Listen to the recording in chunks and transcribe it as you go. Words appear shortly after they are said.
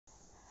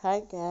Hi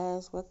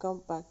guys,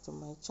 welcome back to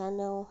my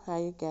channel. How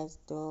you guys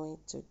doing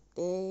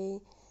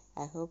today?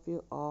 I hope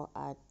you all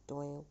are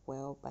doing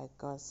well by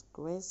God's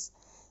grace.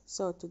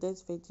 So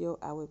today's video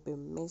I will be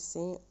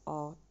mixing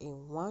all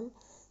in one.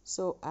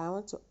 So I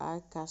want to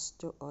add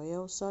castor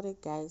oil. Sorry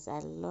guys, I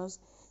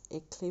lost a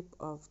clip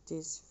of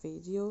this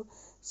video.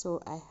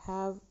 So I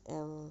have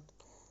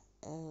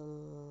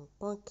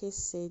pumpkin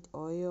seed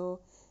oil,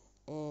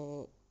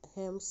 uh,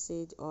 hemp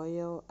seed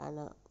oil,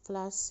 and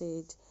flax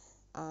seed,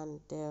 and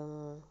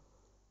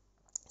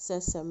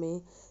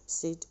sesame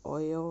seed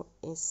oil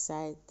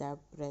inside the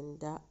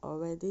blender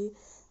already.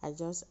 I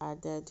just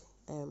added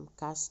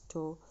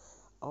castor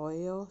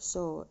oil,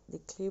 so the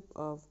clip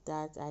of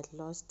that I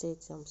lost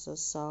it. I'm so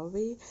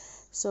sorry.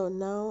 So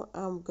now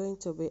I'm going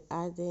to be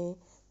adding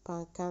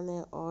palm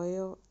kernel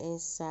oil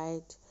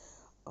inside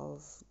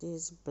of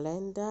this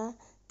blender.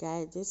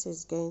 Guys, this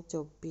is going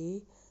to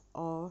be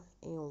all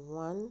in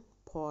one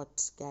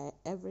pot, guys,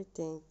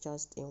 everything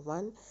just in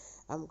one.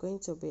 I'm going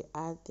to be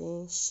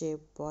adding shea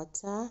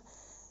butter.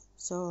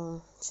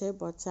 So shea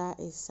butter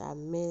is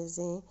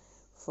amazing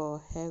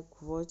for hair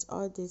growth.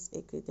 All these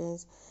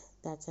ingredients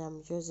that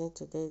I'm using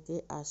today,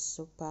 they are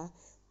super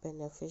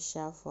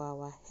beneficial for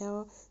our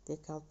health. They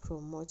can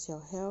promote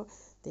your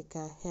health, they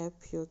can help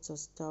you to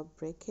stop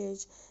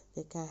breakage,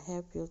 they can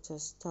help you to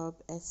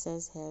stop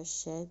excess hair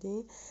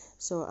shedding.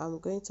 So I'm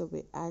going to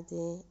be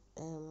adding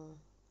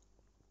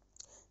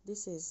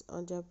this is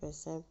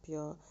 100%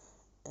 pure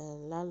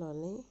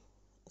lanolin.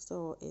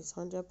 So it's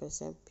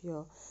 100%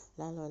 pure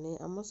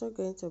lanolin. I'm also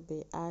going to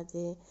be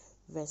adding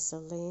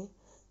Vaseline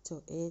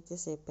to it.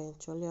 This is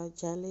petroleum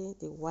jelly,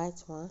 the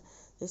white one.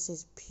 This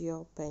is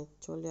pure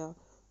petroleum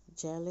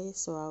jelly,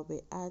 so I'll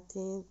be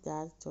adding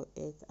that to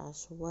it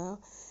as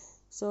well.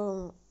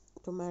 So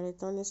to my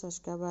returning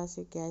subscribers,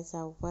 you guys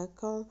are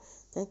welcome.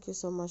 Thank you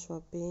so much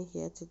for being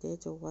here today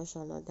to watch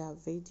another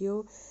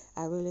video.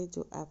 I really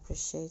do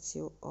appreciate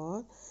you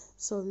all.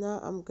 So now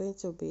I'm going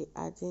to be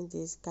adding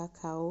this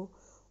cacao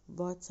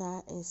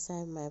butter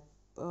inside my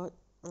pot.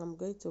 I'm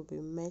going to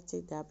be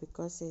melting that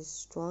because it's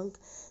strong.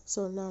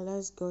 So now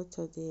let's go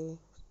to the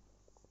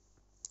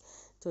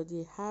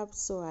herbs.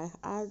 So I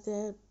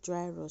added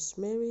dry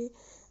rosemary.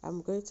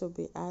 I'm going to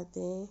be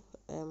adding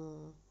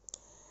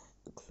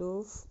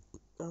clove.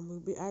 I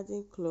will be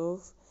adding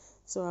clove.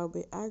 So I'll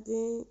be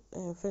adding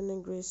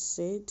fenugreek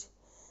seed,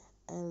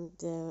 and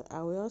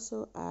I will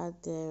also add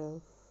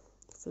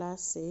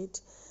flax seed.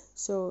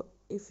 So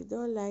if you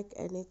don't like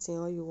anything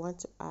or you want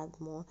to add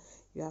more,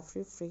 you are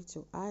free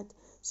to add.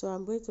 So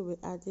I'm going to be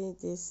adding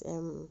this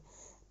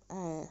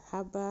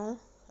herbal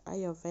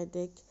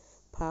ayurvedic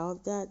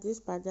powder. This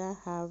powder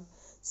have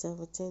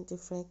 17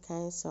 different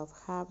kinds of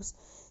herbs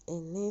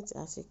in it,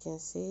 as you can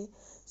see.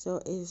 So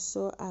it's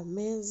so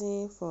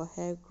amazing for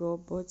hair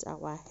growth, both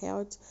our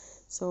health.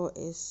 So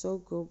it's so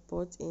good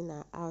both in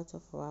and out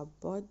of our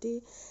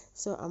body.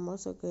 So I'm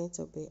also going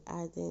to be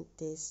adding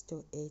this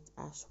to it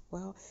as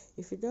well.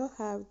 If you don't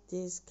have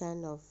this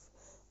kind of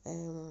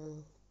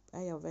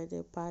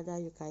ayurvedic powder,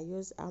 you can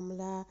use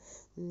amla,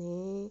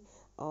 neem,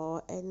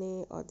 or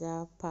any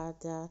other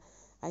powder,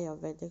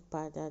 ayurvedic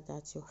powder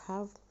that you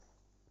have.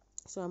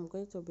 So I'm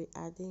going to be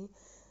adding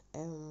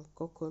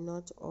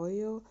coconut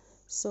oil.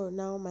 So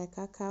now my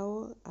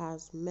cacao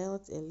has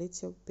melted a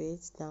little bit.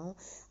 Now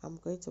I'm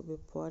going to be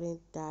pouring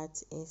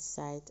that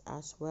inside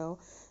as well.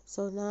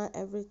 So now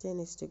everything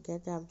is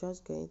together. I'm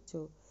just going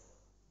to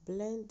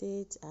blend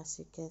it, as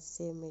you can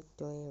see me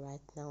doing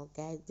right now.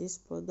 Guys, this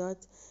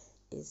product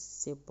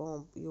is a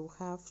bomb. You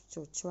have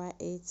to try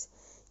it.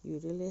 You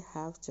really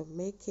have to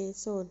make it.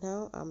 So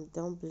now I'm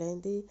done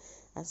blending.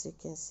 As you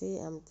can see,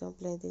 I'm done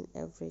blending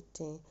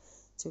everything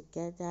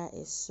together.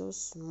 It's so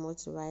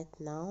smooth right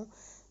now.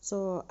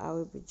 So I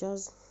will be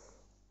just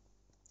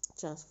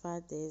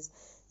transfer this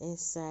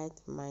inside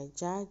my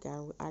jug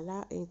and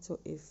allow it to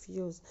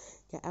infuse.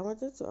 Yeah, I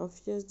wanted to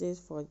infuse this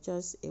for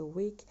just a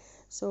week.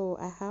 So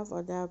I have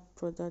other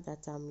product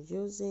that I'm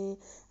using.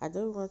 I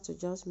don't want to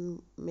just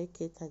make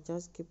it and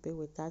just keep it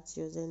without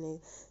using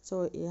it.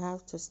 So you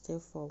have to stay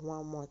for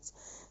 1 month.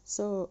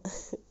 So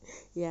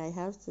yeah, I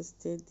have to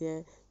stay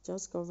there.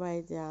 Just cover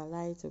it there and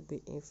allow it to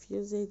be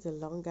infusing. The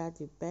longer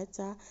the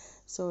better.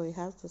 So you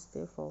have to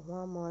stay for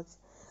 1 month.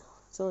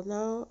 So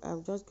now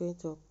I'm just going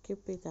to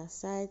keep it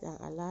aside and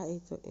allow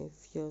it to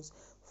infuse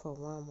for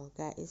 1 month.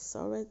 Guys, it's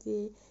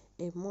already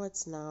a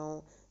month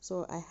now.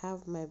 So I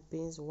have my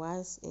beans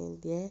wax in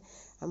there.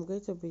 I'm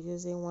going to be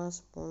using 1.5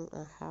 spoon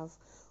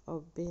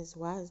of beans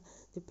wax.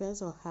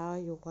 Depends on how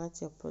you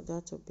want your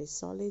product to be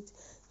solid.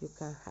 You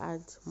can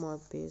add more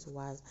beans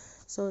wax.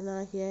 So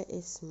now here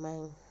is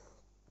my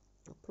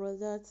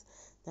product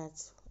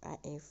that I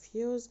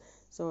infused.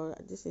 So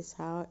this is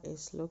how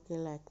it's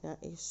looking like now.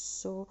 It's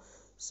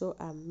so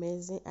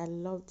amazing. I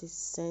love the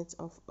scent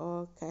of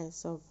all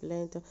kinds of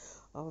blend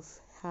of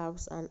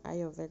herbs and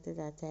ayurveda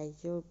that I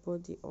use.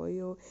 Both the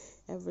oil,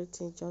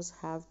 everything just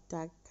have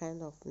that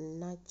kind of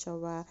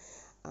natural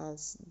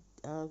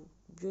and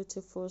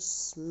beautiful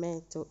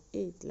smell to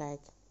it.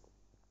 Like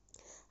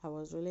I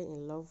was really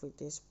in love with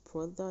this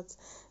product.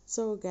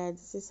 So guys,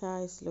 this is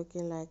how it's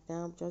looking like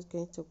now. I'm just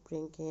going to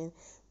bring in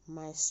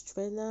my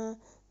strainer,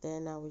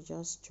 then I will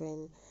just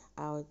strain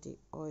out the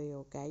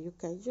oil. Guys, you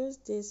can use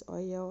this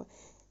oil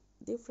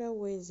different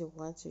ways you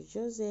want to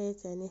use it,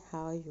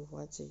 anyhow you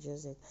want to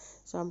use it.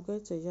 So I'm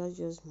going to just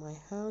use my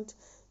hand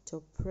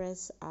to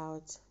press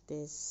out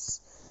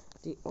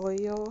the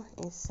oil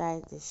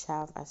inside the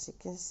shaft, as you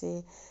can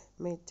see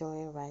me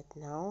doing right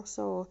now.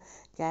 So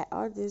guys,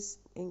 all these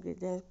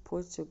ingredients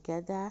put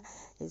together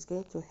is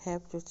going to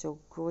help you to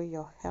grow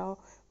your hair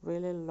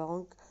really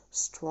long,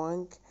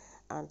 strong,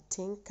 and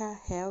thicker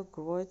hair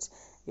growth.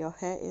 Your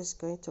hair is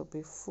going to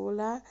be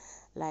fuller,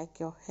 like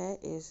your hair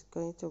is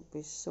going to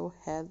be so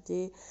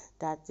healthy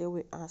that they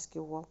will ask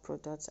you what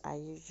products are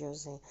you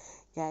using.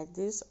 Yeah,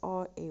 this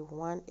all in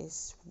one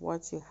is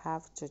what you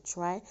have to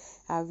try.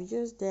 I've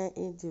used them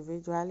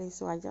individually,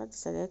 so I just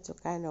decided to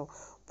kind of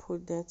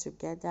put them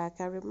together. I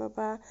can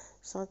remember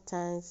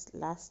sometimes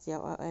last year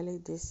or early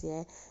this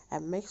year I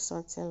made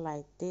something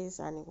like this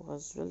and it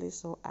was really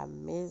so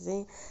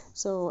amazing.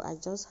 So I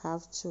just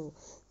have to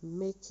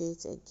make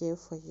it again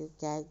for you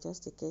guys,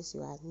 just in case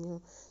you are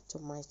new to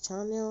my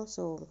channel.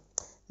 So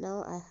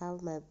now I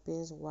have my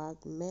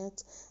beeswax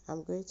melt.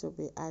 I'm going to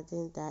be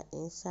adding that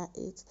inside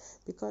it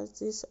because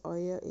this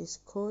oil is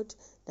cold.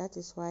 That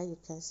is why you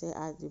can say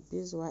the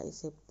beeswax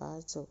is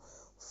about to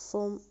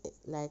form,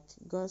 like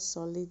got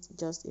solid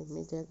just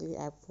immediately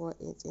I pour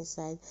it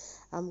inside.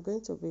 I'm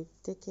going to be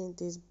taking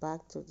this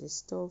back to the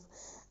stove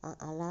and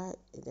allow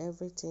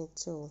everything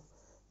to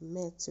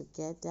melt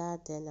together,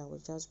 then I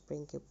will just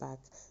bring it back.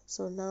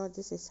 So now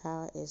this is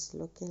how it's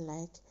looking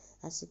like.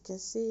 As you can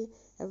see,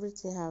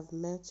 everything have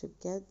melt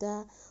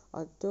together.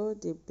 Although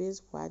the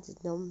beeswax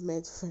did not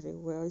melt very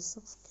well, it's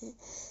okay,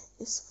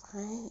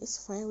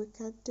 it's fine, we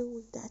can do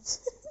with that.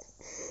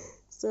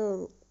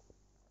 So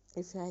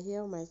if you are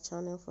here on my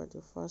channel for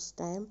the first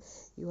time,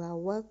 you are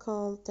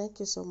welcome. Thank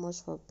you so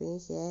much for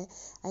being here.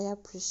 I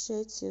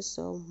appreciate you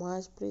so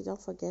much. Please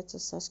don't forget to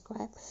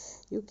subscribe.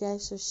 You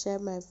guys should share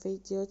my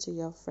video to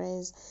your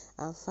friends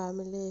and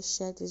family.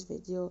 Share this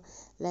video,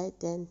 let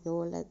them know,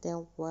 let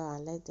them wear,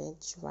 and let them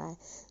try.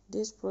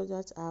 These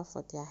products are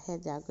for their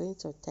head. They are going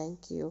to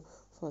thank you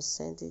for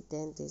sending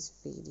them this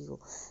video.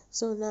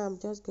 So now I'm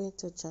just going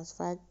to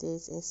transfer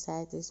this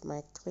inside this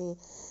my clean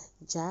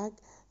jug.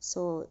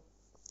 So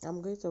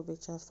I'm going to be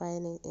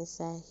transferring it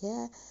inside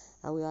here.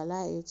 I will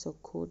allow it to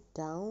cool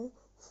down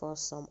for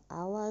some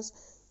hours.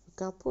 You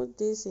can put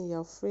this in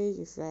your fridge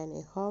if you are in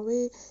a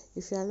hurry.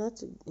 If you are not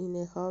in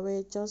a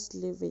hurry, just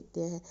leave it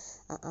there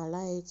and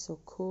allow it to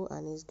cool,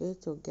 and it's going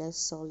to get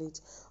solid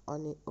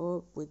on its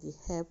own with the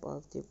help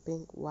of the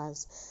pink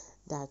wax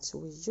that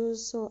we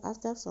use. So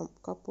after some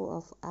couple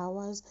of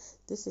hours,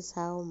 this is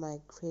how my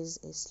crease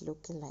is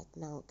looking like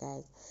now,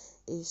 guys.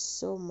 It's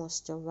so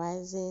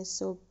moisturizing,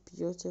 so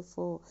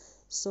beautiful,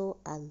 so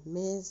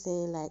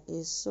amazing, like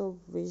it's so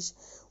rich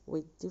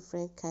with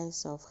different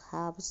kinds of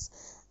herbs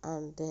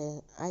and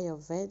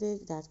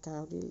ayurvedic that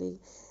can really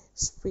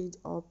speed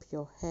up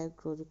your hair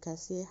growth. You can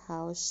see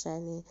how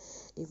shiny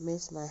it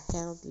makes my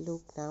hair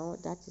look now.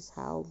 That is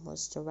how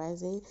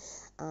moisturizing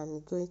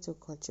and going to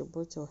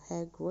contribute to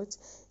hair growth.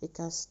 It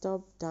can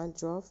stop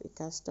dandruff, it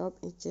can stop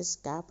itchy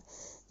scalp,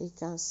 it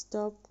can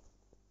stop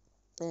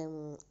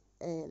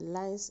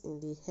lines in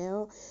the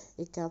hair.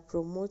 It can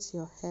promote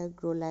your hair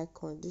grow, like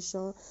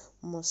condition,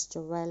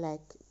 moisturize,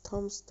 like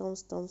tons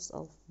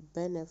of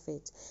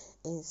benefit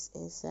is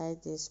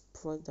inside this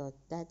product.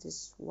 That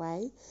is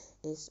why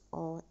it's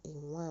all in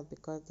one,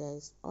 because there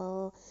is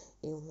all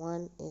in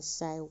one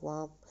inside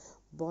one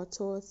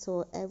bottle.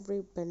 So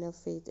every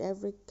benefit,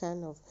 every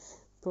kind of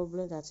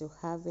problem that you're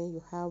having,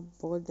 you have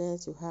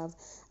baldness, you have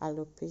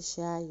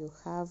alopecia, you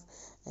have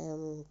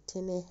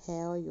thinning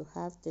hair, you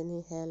have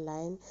thinning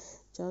hairline,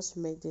 just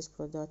make this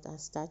product and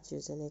start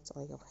using it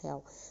on your hair.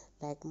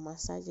 Like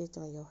massage it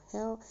on your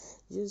hair,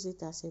 use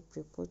it as a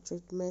pre-put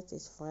treatment,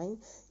 is fine.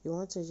 You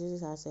want to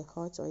use it as a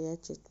hot oil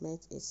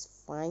treatment,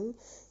 is fine.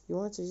 You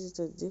want to use it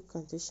to deep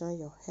condition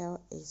your hair,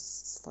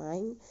 is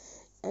fine.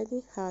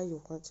 Anyhow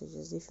you want to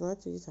use it. If you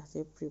want to use it as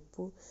a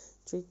pre-put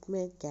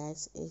treatment,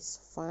 guys, is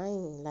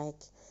fine.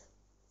 Like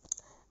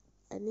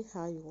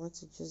anyhow you want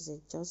to use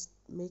it, just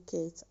make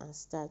it and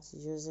start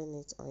using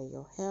it on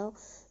your hair.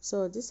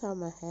 So this is how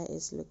my hair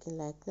is looking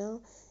like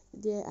now.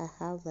 There I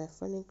have my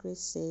fenugreek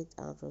seed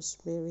and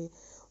rosemary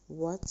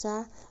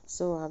water.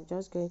 So I'm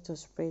just going to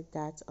spray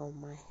that on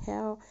my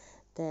hair,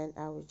 then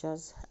I will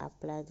just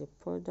apply the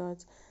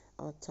product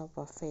on top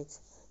of it.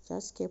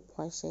 Just keep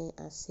watching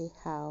and see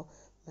how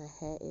my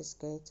hair is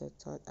going to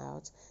turn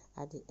out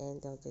at the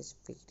end of this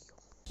video.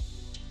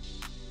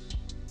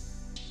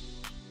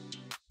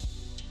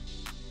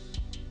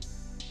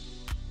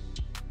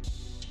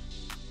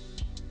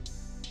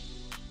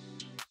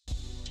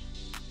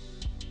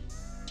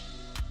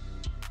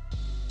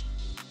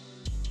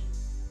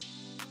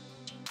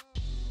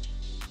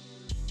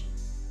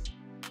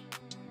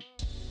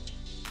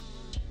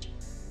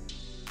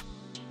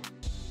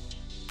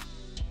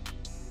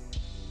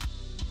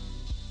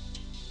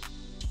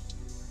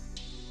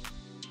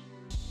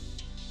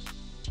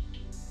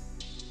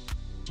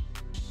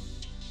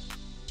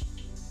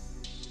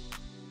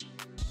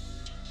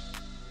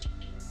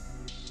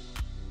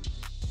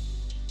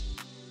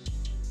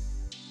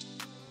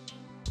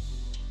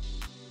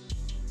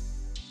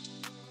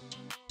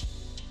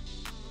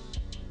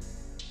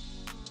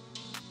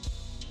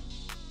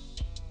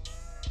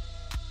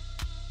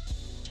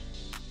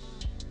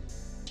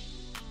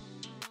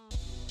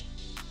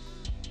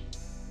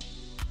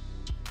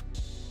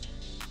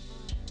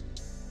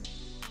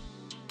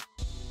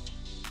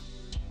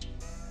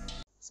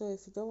 So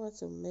if you don't want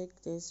to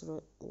make this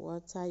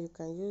water, you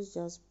can use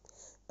just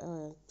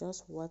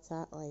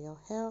water on your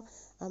hair,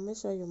 and make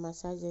sure you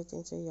massage it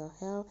into your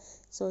hair.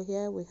 So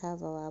here we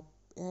have our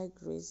hair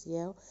grease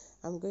here.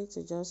 I'm going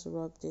to just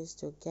rub this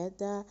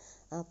together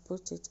and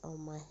put it on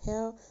my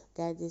hair.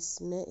 Guys, the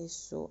smell is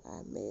so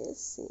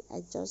amazing.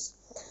 I just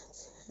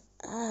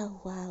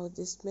wow,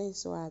 the smell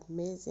is so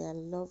amazing. I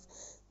love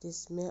the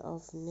smell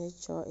of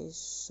nature. Is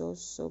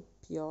so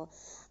pure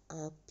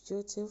and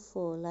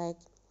beautiful. Like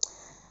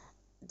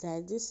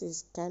this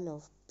is kind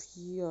of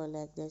pure,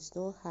 like there's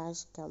no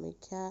harsh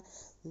chemical,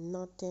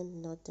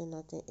 nothing.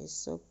 It's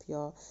so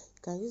pure.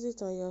 You can use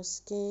it on your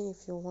skin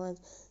if you want,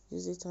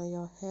 use it on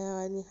your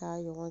hair, anyhow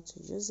you want to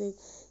use it.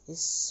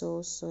 It's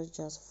so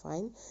just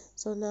fine.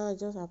 So now I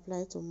just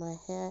apply it to my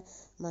hair,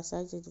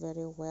 massage it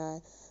very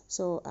well.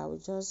 So I will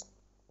just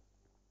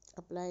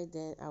apply it,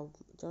 then I'll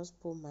just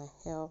put my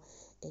hair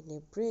in a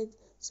braid.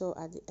 So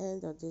at the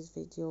end of this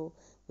video,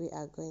 we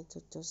are going to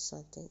do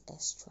something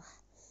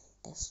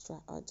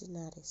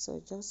extraordinary.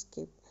 So just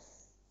keep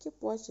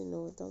watching.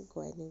 Oh, don't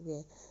go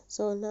anywhere.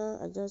 So now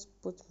I just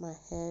put my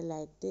hair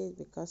like this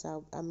because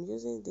I'm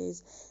using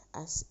this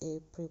as a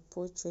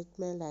pre-put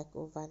treatment, like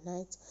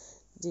overnight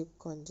deep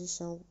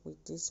condition.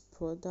 With this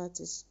product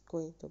is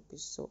going to be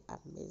so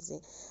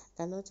amazing.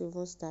 I cannot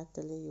even start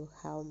telling you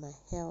how my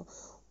hair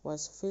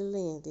was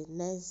feeling the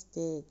next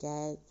day,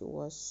 guys. It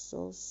was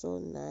so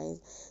nice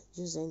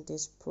using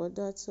this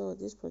product. So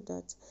this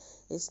product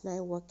is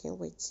nice working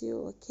with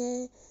you.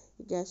 Okay,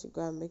 you guys should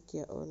go and make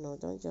your own. No,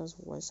 don't just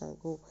wash and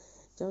go.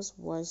 Just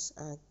wash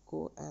and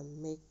go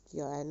and make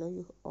your. I know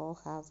you all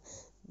have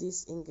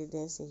these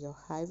ingredients in your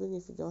house. Even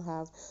if you don't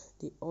have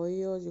the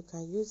oil, you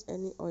can use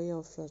any oil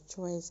of your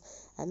choice.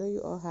 I know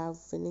you all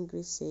have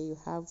fenugreek, you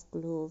have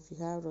clove, you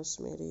have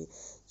rosemary.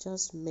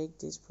 Just make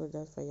this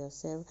product for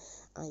yourself,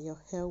 and your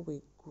hair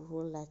will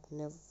grow like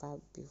never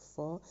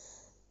before.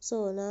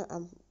 So now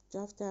I'm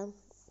after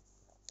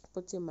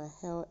putting my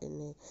hair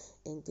in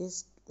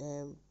this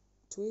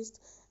twist.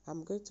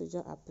 I'm going to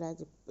just apply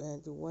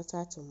the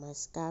water to my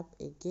scalp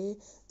again.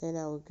 Then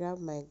I will grab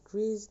my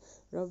grease,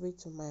 rub it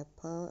to my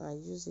palm,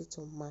 and use it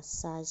to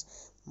massage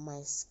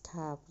my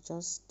scalp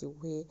just the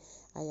way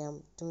I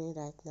am doing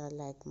right now.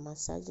 Like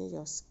massaging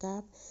your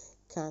scalp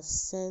can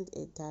send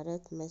a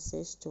direct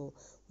message to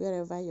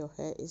wherever your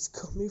hair is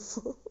coming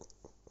from.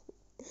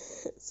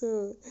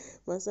 So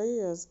massaging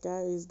your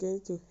scalp is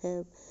going to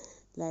help,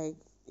 like,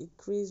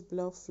 increase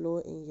blood flow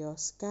in your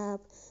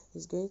scalp.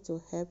 Is going to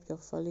help your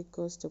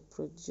follicles to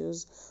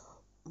produce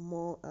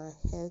more and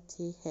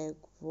healthy hair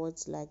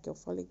growth. Like your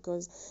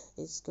follicles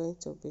is going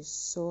to be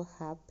so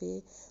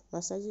happy.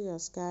 Massaging your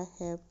scalp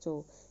help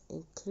to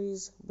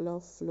increase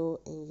blood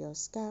flow in your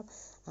scalp,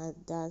 and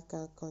that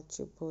can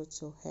contribute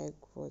to hair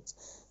growth.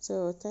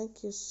 So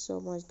thank you so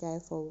much,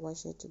 guys, for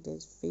watching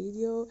today's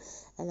video,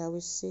 and I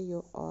will see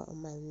you all on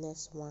my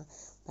next one.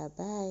 Bye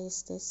bye,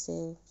 stay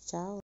safe, ciao.